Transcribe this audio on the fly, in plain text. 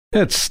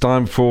It's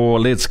time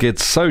for Let's Get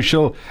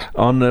Social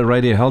on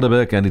Radio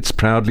Helderberg, and it's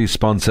proudly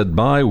sponsored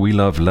by We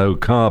Love Low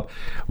Carb.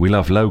 We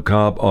Love Low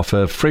Carb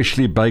offer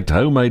freshly baked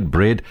homemade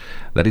bread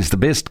that is the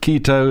best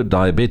keto,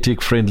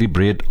 diabetic-friendly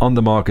bread on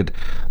the market.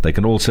 They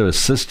can also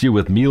assist you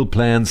with meal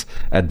plans,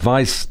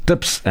 advice,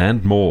 tips,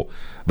 and more.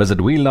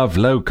 Visit We Love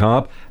Low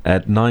Carb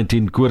at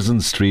 19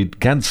 Curzon Street,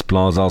 Gans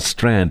Plaza,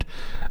 Strand.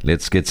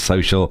 Let's Get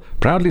Social,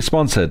 proudly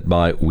sponsored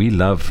by We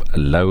Love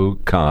Low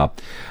Carb.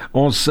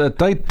 Ons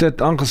tyd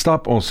het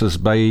aangestap, ons is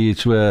by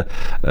so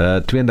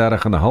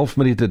 32,5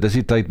 minute, dis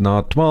die tyd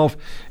na 12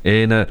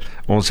 en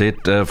ons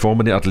het vir hom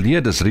in die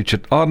ateljee, dis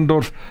Richard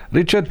Arendorff.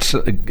 Richard,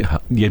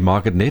 jy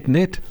maak het net.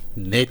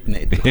 Net,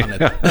 gaan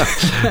het.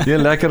 You're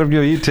lekker om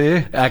jou hier te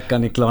hê. Ek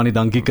kan nie klaar nie,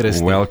 dankie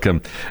Christy.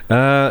 Welcome.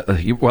 Well,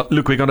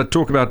 look, we're going to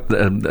talk about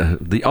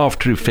the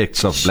after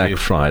effects of Black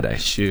Friday.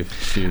 Sure.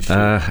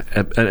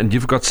 And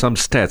you've got some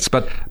stats,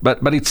 but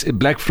it's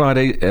Black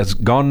Friday has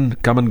come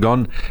and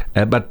gone,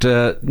 but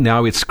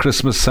now it's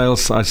Christmas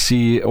sales. I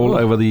see all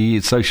over the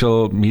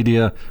social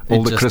media,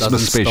 all the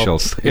Christmas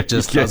specials. It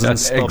just doesn't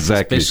stop.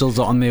 Exactly. The specials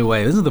are on their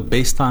way. This is the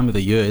best time of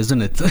the year,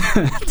 isn't it?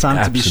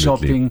 Time to be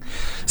shopping.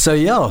 So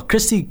yeah,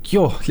 Christy,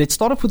 let's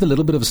start off with a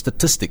little bit of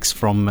statistics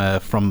from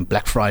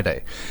Black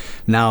Friday.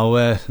 Now,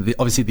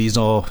 obviously these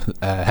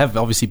have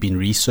obviously been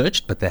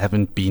researched, but they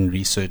haven't been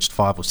researched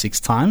 5 or 6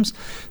 times,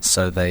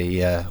 so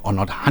they are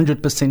not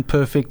 100%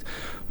 perfect.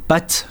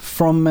 But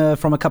from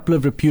a couple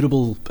of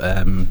reputable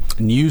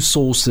news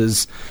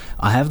sources,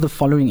 I have the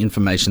following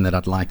information that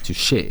I'd like to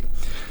share.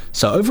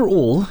 So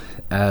overall,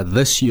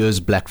 this year's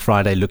Black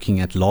Friday, looking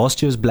at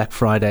last year's Black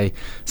Friday,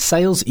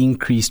 sales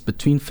increased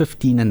between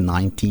 15 and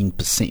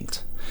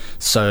 19%.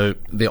 So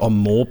there are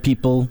more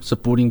people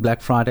supporting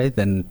Black Friday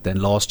than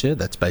last year.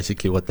 That's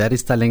basically what that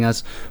is telling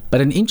us.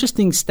 But an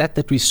interesting stat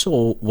that we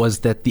saw was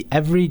that the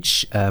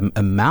average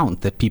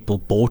amount that people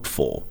bought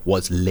for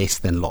was less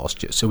than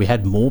last year. So we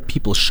had more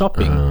people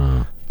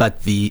shopping,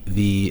 but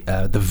the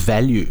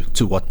value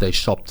to what they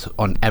shopped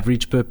on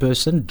average per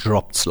person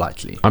dropped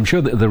slightly. I'm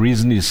sure the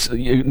reason is,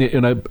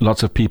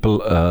 lots of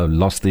people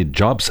lost their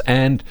jobs,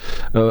 and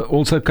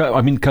also,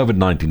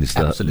 COVID-19 is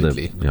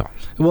absolutely. Yeah.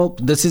 Well,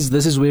 this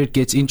is where it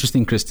gets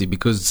interesting, Christy,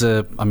 because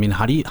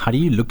how do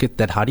you look at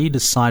that? How do you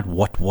decide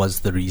what was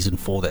the reason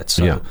for that?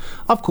 So,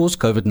 Of course,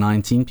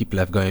 COVID-19, people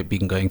have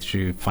been going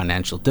through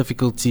financial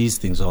difficulties.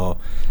 Things are,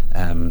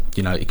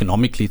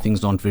 economically,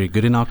 things aren't very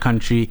good in our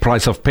country.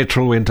 Price of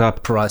petrol went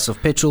up.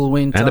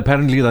 And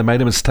apparently they made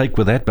a mistake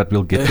with that, but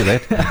we'll get to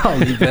that.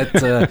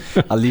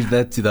 I'll leave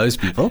that to those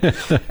people. The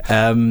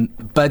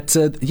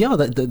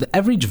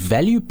average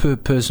value per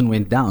person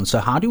went down. So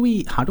how do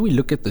we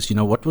look at this?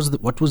 What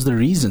was the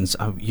reasons?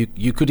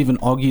 You could even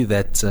argue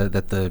that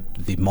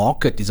the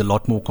market is a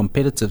lot more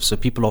competitive, so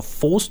people are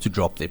forced to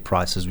drop their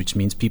prices, which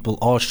means people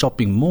are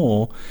shopping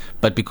more,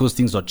 but because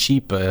things are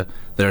cheaper,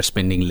 they're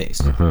spending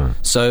less.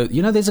 So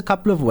there's a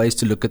couple of ways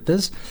to look at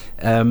this.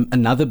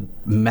 Another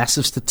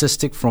massive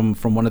statistic from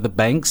one of the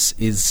banks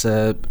is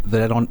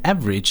that on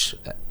average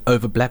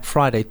over Black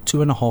Friday,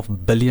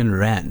 2.5 billion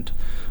rand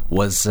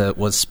was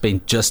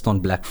spent just on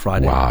Black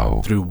Friday.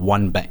 Wow. Through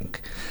one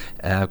bank.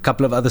 A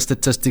couple of other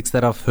statistics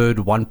that I've heard: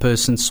 one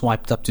person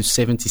swiped up to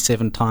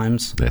 77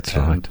 times. That's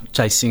right.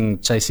 Chasing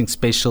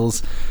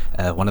specials.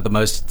 One of the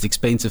most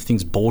expensive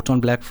things bought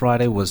on Black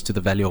Friday was to the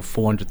value of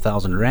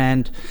 400,000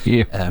 rand.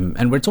 Yeah.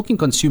 And we're talking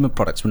consumer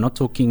products. We're not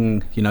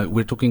talking,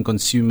 we're talking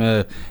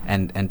consumer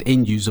and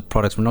end user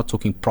products. We're not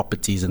talking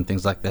properties and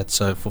things like that.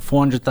 So for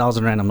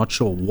 400,000 rand, I'm not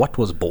sure what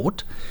was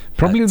bought.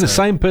 Probably the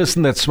same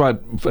person that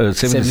swiped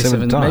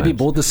 77 times. Maybe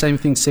bought the same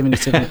thing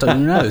 77 times.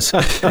 Who knows?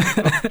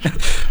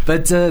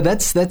 But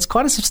that's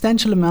quite a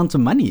substantial amount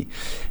of money.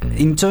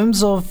 In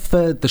terms of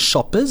the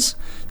shoppers,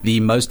 the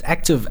most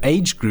active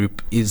age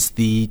group is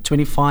the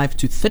 25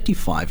 to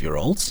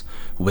 35-year-olds,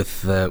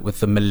 with the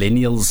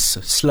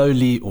millennials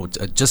slowly or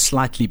just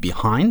slightly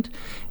behind.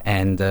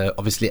 And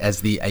obviously,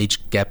 as the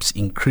age gaps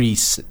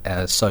increase,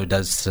 so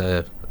does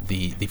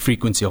the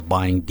frequency of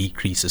buying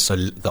decreases. So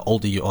the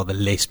older you are, the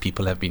less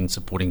people have been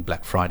supporting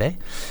Black Friday.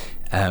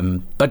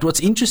 But what's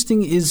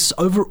interesting is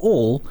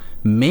overall,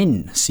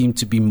 men seem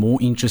to be more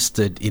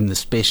interested in the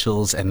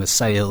specials and the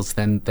sales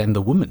than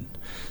the women.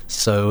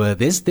 So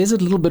there's a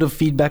little bit of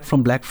feedback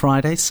from Black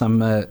Friday,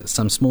 some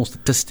small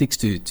statistics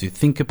to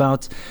think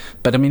about.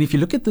 But if you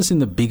look at this in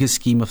the bigger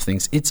scheme of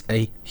things, it's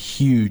a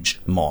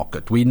huge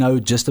market. We know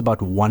just about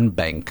one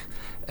bank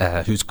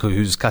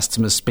whose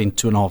customers spent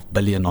 2.5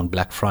 billion on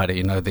Black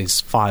Friday. There's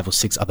 5 or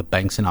 6 other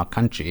banks in our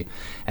country,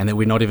 and then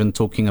we're not even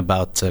talking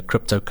about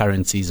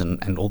cryptocurrencies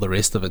and all the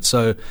rest of it.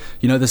 So,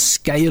 the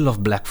scale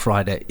of Black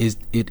Friday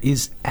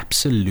is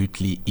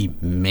absolutely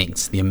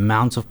immense. The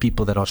amount of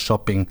people that are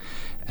shopping,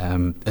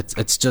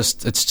 it's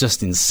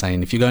just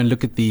insane. If you go and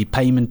look at the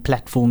payment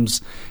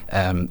platforms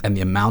and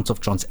the amount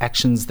of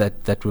transactions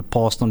that were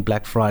passed on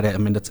Black Friday,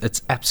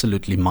 it's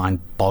absolutely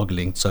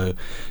mind-boggling. So,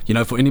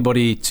 for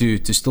anybody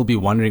to still be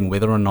wondering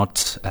whether or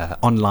not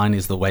online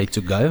is the way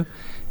to go,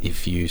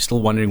 if you're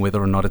still wondering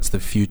whether or not it's the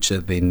future,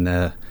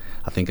 then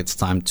I think it's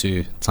time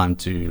to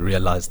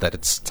realize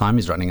that time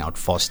is running out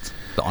fast.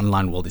 The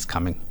online world is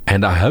coming.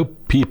 And I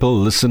hope people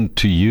listen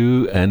to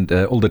you and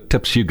all the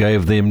tips you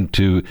gave them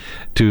to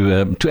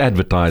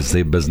advertise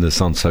their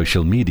business on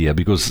social media,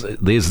 because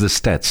there's the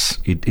stats.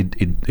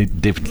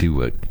 It definitely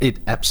worked. It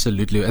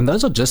absolutely, and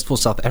those are just for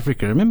South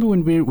Africa. Remember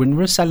when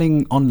we're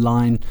selling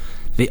online,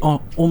 there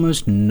are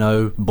almost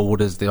no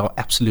borders. There are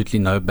absolutely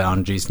no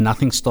boundaries.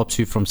 Nothing stops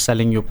you from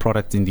selling your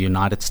product in the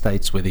United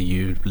States, whether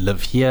you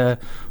live here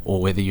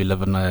or whether you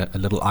live on a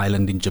little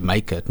island in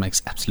Jamaica. It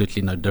makes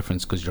absolutely no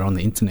difference because you're on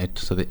the internet,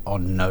 so there are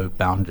no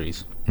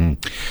boundaries.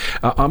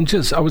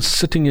 I was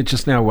sitting here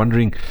just now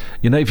wondering,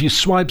 if you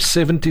swipe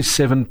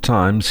 77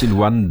 times in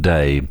one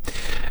day,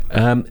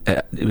 I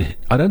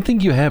don't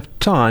think you have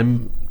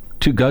time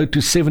to go to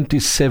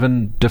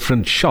 77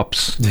 different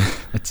shops.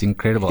 It's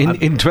incredible.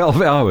 In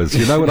 12 hours,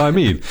 you know what I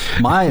mean?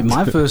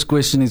 My first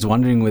question is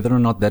wondering whether or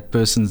not that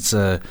person's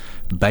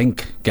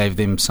bank gave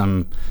them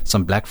some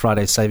Black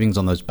Friday savings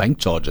on those bank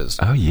charges.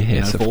 Oh,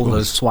 yes, for all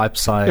those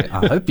swipes, I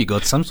hope he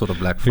got some sort of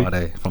Black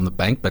Friday from the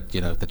bank, but,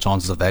 the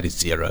chances of that is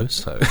zero.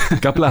 So a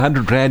couple of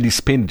 $100 he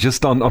spent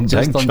just on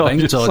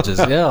bank charges.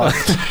 Yeah.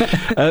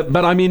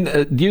 But, I mean,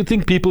 do you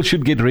think people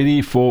should get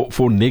ready for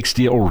next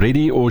year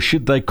already, or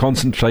should they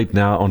concentrate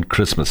now on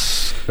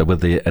Christmas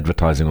with their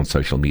advertising on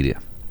social media?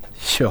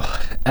 Sure.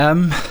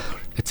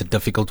 It's a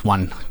difficult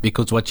one,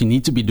 because what you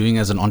need to be doing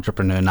as an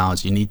entrepreneur now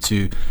is you need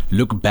to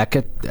look back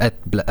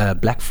at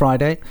Black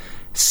Friday,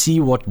 see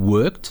what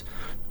worked,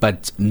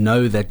 but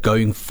know that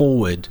going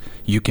forward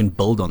you can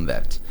build on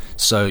that.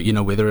 So,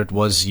 whether it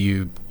was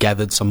you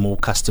gathered some more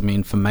customer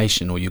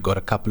information, or you got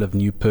a couple of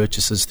new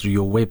purchases through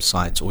your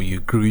website, or you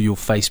grew your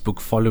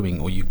Facebook following,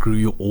 or you grew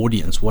your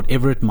audience,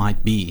 whatever it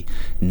might be,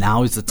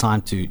 now is the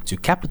time to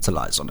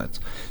capitalize on it.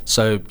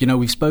 So,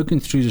 we've spoken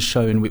through the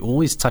show, and we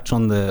always touch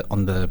on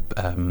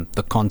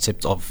the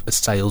concept of a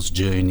sales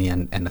journey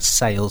and a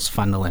sales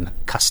funnel and a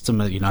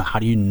customer. How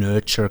do you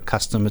nurture a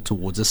customer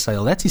towards a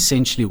sale? That's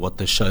essentially what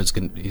the show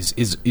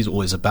is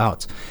always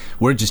about.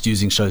 We're just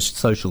using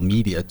social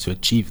media to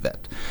achieve that.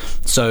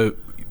 So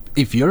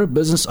if you're a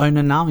business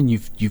owner now and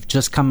you've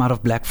just come out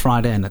of Black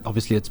Friday, and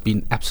obviously it's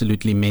been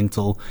absolutely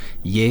mental.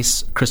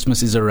 Yes,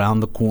 Christmas is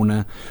around the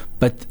corner,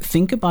 but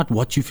think about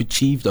what you've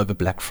achieved over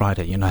Black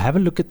Friday. Have a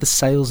look at the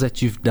sales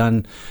that you've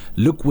done.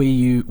 Look where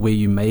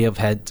you may have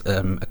had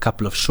a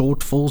couple of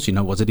shortfalls.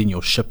 Was it in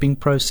your shipping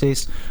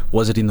process?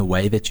 Was it in the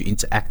way that you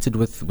interacted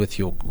with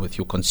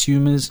your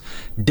consumers?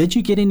 Did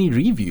you get any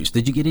reviews?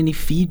 Did you get any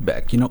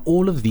feedback?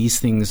 All of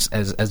these things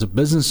as a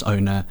business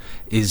owner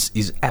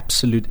is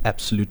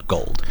absolute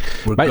gold.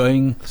 We're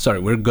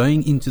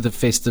going into the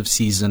festive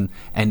season,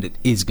 and it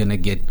is going to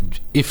get,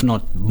 if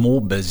not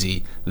more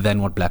busy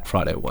than what Black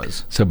Friday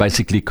was. So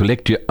basically,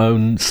 collect your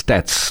own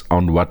stats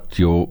on what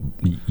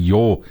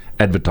your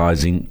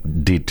advertising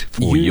did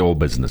for your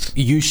business.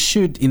 You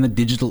should, in the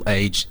digital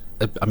age,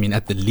 at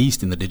the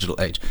least in the digital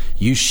age,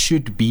 you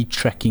should be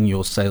tracking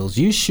your sales.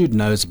 You should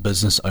know as a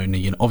business owner,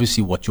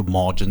 obviously what your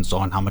margins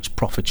are and how much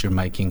profit you're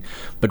making.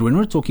 But when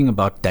we're talking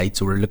about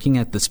data, we're looking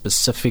at the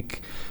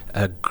specific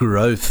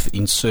growth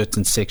in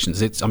certain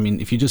sections.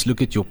 If you just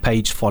look at your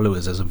page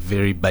followers as a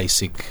very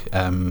basic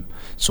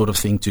sort of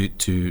thing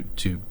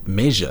to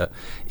measure,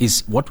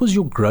 is what was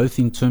your growth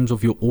in terms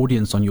of your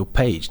audience on your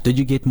page? Did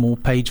you get more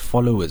page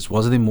followers?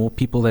 Was there more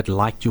people that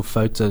liked your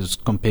photos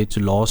compared to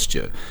last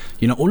year?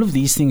 All of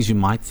these things you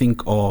might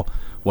think are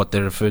what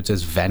they refer to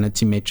as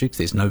vanity metrics.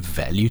 There's no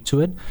value to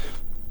it.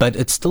 But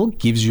it still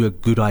gives you a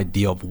good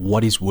idea of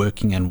what is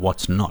working and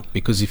what's not.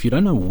 Because if you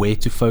don't know where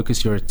to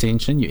focus your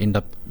attention, you end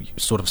up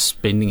sort of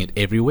spending it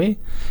everywhere.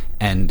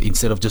 And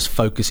instead of just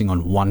focusing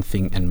on one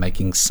thing and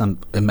making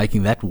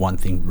that one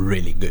thing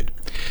really good.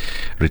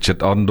 Richard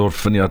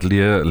Adendorff van die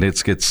ateljee,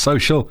 Let's Get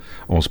Social.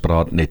 Ons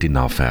praat net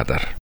hierna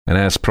verder. And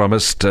as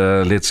promised,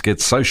 Let's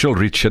Get Social,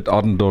 Richard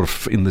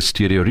Adendorff in the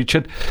studio.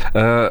 Richard,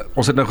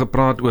 ons het nou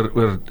gepraat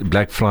oor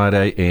Black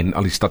Friday en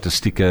al die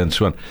statistieke en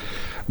so aan.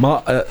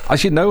 Maar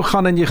as jy nou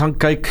gaan en jy gaan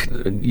kyk,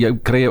 jy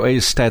kry jou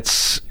eie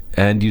stats,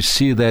 and you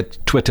see that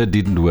Twitter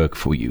didn't work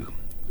for you.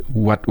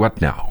 What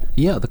now?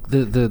 Yeah,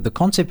 the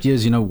concept here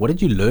is, what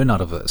did you learn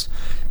out of this?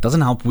 It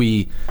doesn't help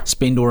we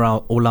spend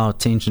all our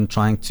attention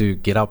trying to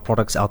get our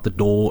products out the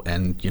door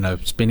and,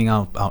 spending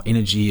our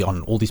energy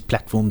on all these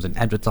platforms and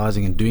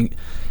advertising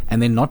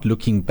and then not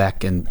looking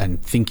back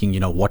and thinking,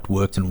 what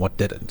worked and what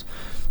didn't.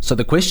 So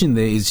the question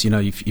there is,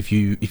 if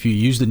you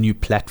use the new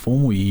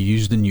platform or you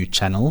use the new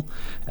channel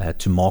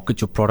to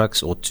market your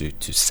products or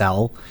to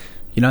sell,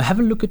 have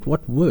a look at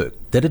what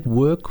worked. Did it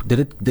work? Did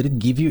it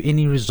give you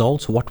any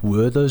results? What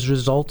were those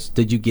results?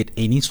 Did you get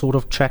any sort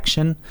of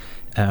traction?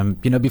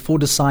 Before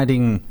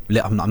deciding,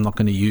 I'm not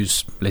going to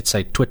use, let's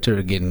say, Twitter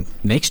again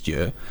next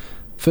year.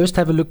 First,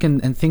 have a look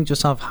and think to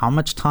yourself, how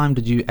much time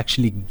did you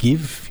actually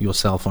give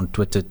yourself on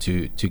Twitter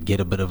to get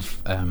a bit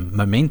of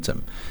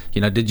momentum?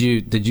 Did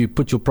you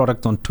put your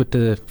product on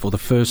Twitter for the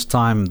first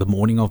time the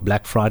morning of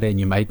Black Friday and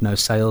you made no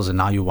sales and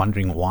now you're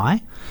wondering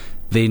why?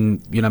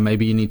 then,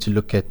 maybe you need to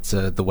look at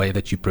the way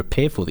that you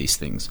prepare for these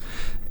things.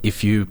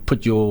 If you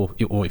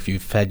if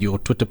you've had your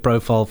Twitter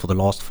profile for the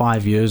last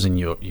 5 years and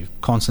you're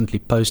constantly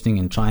posting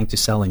and trying to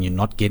sell and you're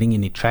not getting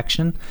any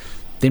traction,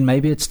 then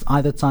maybe it's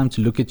either time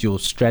to look at your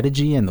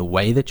strategy and the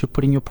way that you're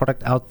putting your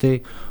product out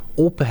there,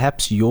 or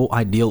perhaps your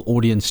ideal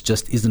audience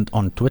just isn't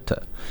on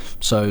Twitter.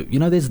 So,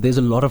 there's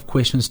a lot of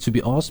questions to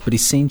be asked, but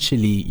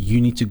essentially you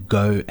need to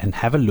go and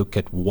have a look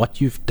at what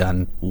you've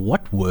done,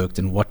 what worked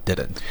and what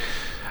didn't.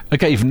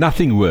 Okay, if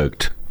nothing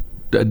worked,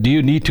 do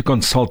you need to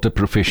consult a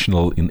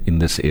professional in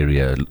this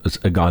area,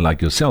 a guy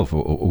like yourself,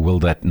 or will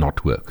that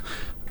not work?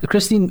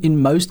 Christine,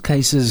 in most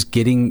cases,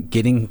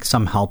 getting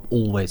some help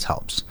always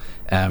helps.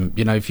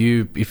 If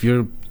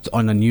you're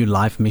on a new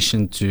life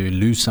mission to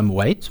lose some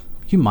weight,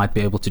 you might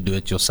be able to do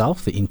it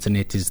yourself. The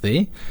internet is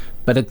there,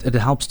 but it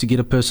helps to get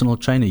a personal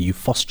trainer. You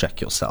fast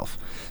track yourself.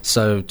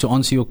 So to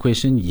answer your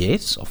question,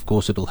 yes, of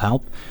course it'll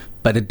help,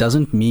 but it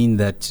doesn't mean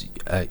that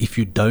if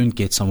you don't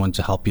get someone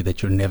to help you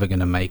that you're never going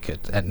to make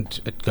it. And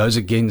it goes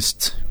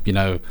against,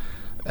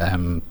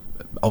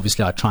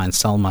 obviously I try and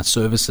sell my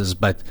services,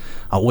 but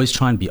I always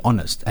try and be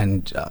honest.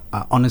 And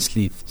I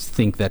honestly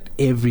think that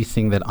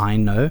everything that I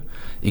know,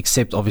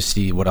 except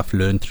obviously what I've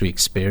learned through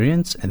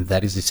experience, and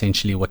that is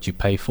essentially what you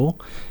pay for,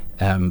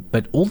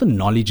 but all the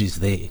knowledge is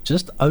there.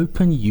 Just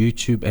open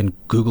YouTube and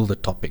Google the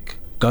topic.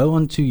 Go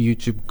onto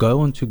YouTube, go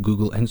onto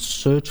Google and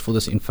search for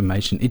this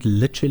information. It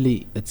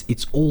literally,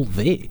 it's all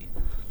there.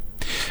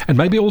 And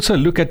maybe also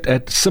look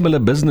at similar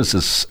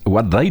businesses,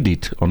 what they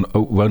did.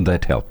 Won't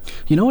that help?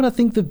 You know what I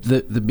think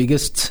the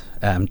biggest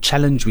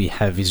challenge we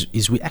have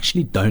is we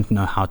actually don't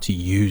know how to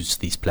use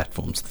these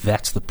platforms.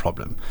 That's the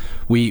problem.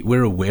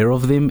 We're aware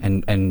of them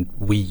and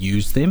we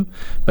use them,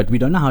 but we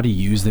don't know how to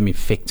use them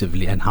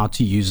effectively and how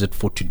to use it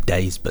for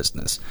today's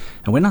business.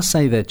 And when I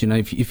say that,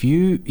 if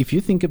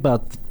you think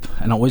about,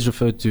 and I always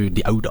refer to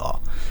the old days,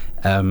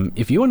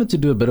 if you wanted to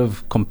do a bit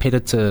of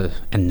competitor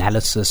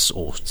analysis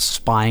or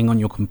spying on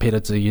your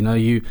competitor,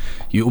 you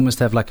almost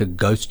have like a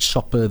ghost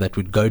shopper that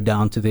would go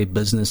down to their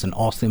business and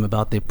ask them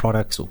about their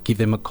products, or give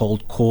them a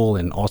cold call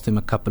and ask them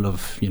a couple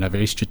of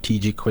very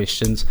strategic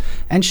questions.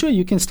 And sure,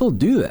 you can still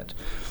do that.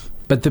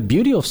 But the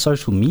beauty of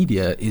social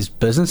media is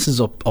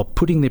businesses are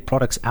putting their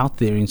products out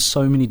there in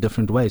so many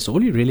different ways. So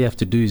all you really have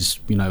to do is,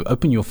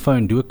 open your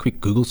phone, do a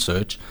quick Google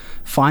search,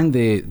 find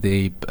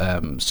their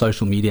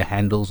social media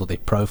handles or their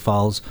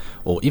profiles,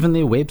 or even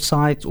their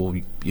website,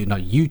 or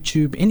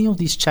YouTube, any of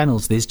these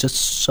channels. There's just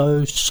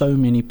so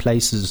many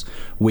places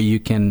where you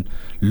can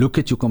look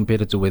at your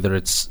competitor, whether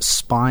it's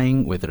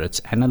spying, whether it's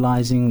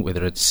analyzing,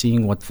 whether it's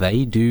seeing what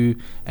they do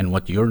and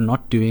what you're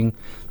not doing.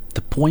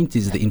 The point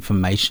is the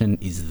information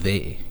is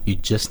there. You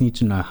just need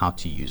to know how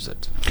to use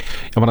it.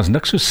 Ja, maar as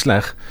niks so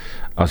sleg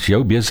as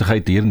jou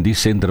besigheid hier in die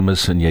sentrum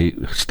is en jy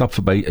stap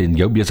verby en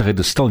jou besigheid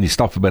is stil en jy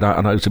stap verby daai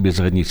ander ou se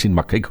besigheid en jy sien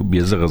maar kyk hoe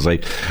besig is hy.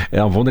 En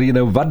dan wonder jy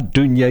nou wat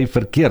doen jy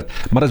verkeerd?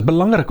 Maar dit is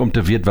belangrik om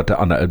te weet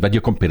wat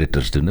jou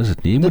competitors doen, is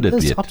dit nie? Jy moet dit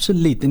weet. Dit is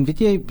absoluut. En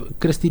weet jy,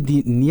 Christie,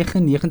 die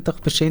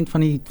 99%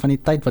 van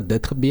die tyd wat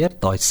dit gebeur,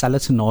 daai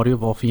selfde scenario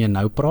waarvan jy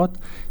nou praat,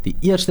 die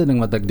eerste ding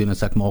wat ek doen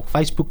is ek maak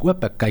Facebook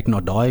oop, ek kyk na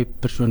daai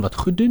persoon wat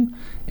goed doen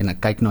en ek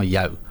kyk na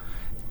jou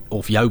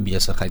of jou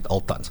besigheid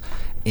altans.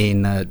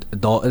 En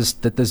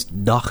dit is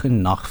dag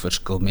en nag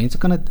verskil. Mense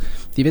kan dit,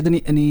 jy weet,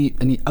 in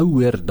die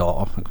ouer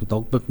dae, ek moet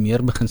dalk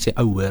meer begin sê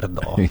ouer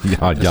dae.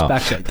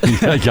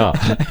 Ja.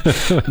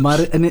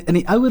 Maar in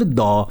die ouer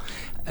dae,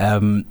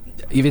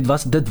 jy weet,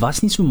 dit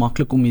was nie so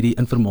maklik om hierdie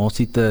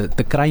informasie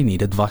te kry nie.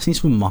 Dit was nie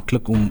so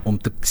maklik om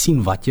te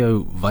sien wat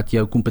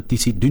jou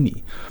kompetisie doen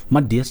nie.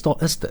 Maar deesdae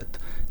is dit.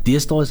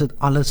 Deesdae is dit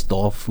alles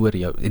daar voor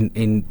jou.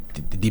 En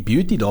die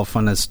beauty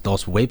daarvan is,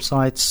 daar's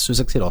websites,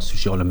 soos ek sê, daar's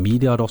sosiale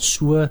media, daar's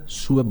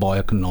so baie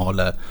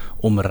kanale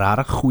om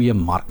regtig goeie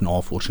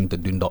marknavorsing te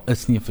doen. Daar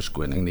is nie 'n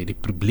verskoning nie. Die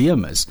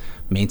probleem is,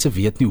 mense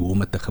weet nie hoe om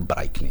dit te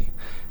gebruik nie.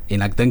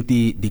 En ek dink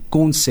die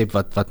konsep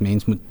wat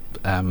mense moet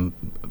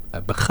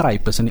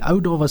begryp is, in die ou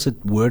dae was dit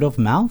word of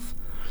mouth.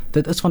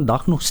 Dit is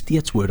vandag nog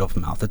steeds word of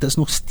mouth. Dit is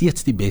nog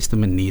steeds die beste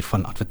manier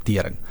van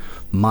advertering.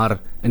 Maar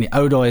in die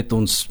ou dae het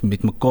ons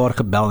met mekaar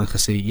gebel en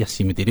gesê, yes,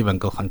 jy moet hierdie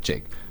winkel gaan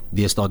check.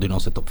 Deesdae doen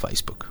ons dit op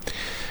Facebook.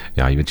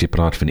 Ja, jy weet, jy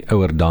praat van die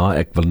ouer dae.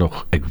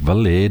 Ek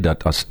wil hê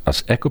dat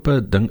as ek op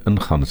 'n ding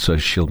ingaan,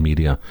 social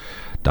media,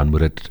 dan moet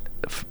dit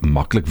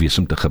maklik wees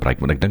om te gebruik,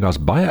 want ek dink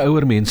daar's baie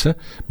ouer mense,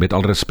 met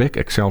al respek,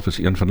 ek self is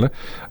een van hulle,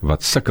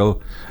 wat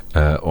sukkel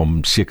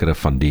om sekere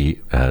van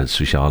die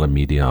sosiale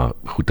media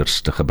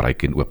goeders te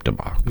gebruik en oop te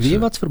maak. Weet jy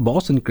wat's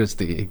verbaasend,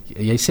 Christie?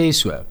 Jy sê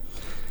so,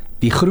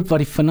 die groep wat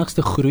die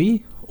vinnigste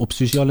groei op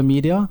sosiale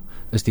media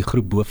is die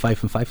groep bo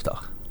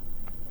 55.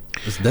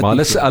 Maar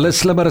alles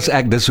slimmer as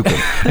ek, dis hoekom.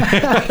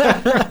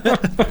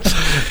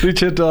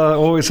 Richard,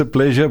 always a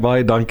pleasure,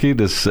 baie dankie.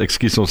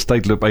 Ekskuus, ons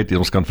tyd loop uit,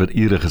 ons kan vir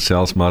ure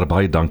gesels, maar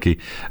baie dankie.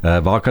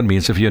 Waar kan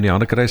mense vir jou in die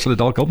hande kry as hulle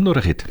dalk hulp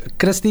nodig het?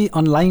 Christie,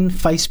 online,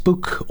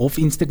 Facebook of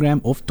Instagram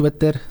of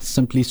Twitter,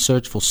 simply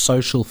search for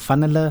Social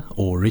Funneler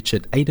or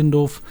Richard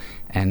Eidendorf,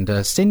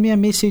 And send me a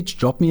message,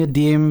 drop me a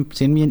DM,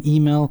 send me an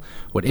email,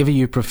 whatever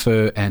you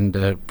prefer, and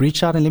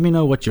reach out and let me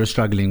know what you're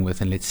struggling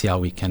with, and let's see how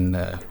we can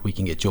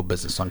get your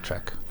business on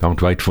track.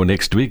 Can't wait for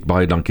next week.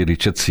 Baie dankie,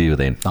 Richard. See you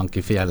then.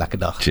 Dankie vir jou lekker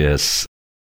dag. Cheers.